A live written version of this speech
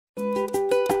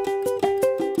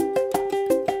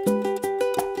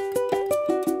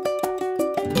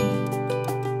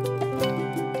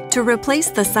To replace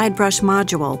the side brush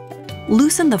module,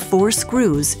 loosen the 4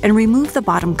 screws and remove the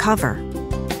bottom cover.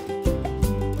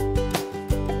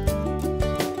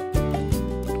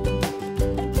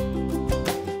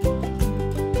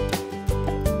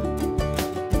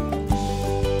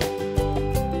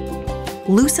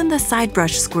 Loosen the side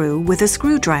brush screw with a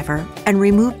screwdriver and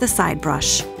remove the side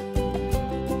brush.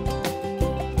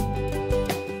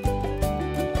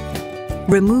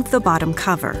 Remove the bottom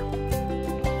cover.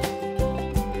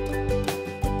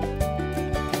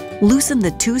 Loosen the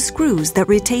 2 screws that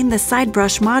retain the side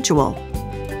brush module.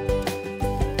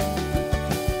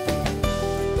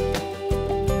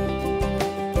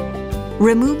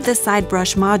 Remove the side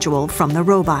brush module from the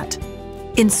robot.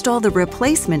 Install the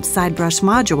replacement side brush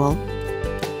module.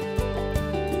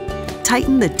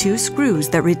 Tighten the 2 screws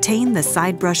that retain the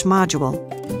side brush module.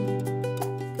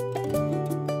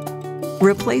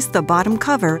 Replace the bottom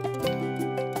cover.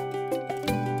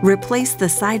 Replace the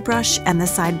side brush and the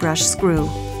side brush screw.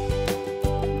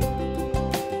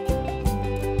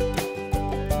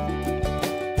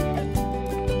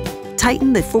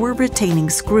 Tighten the 4 retaining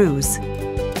screws.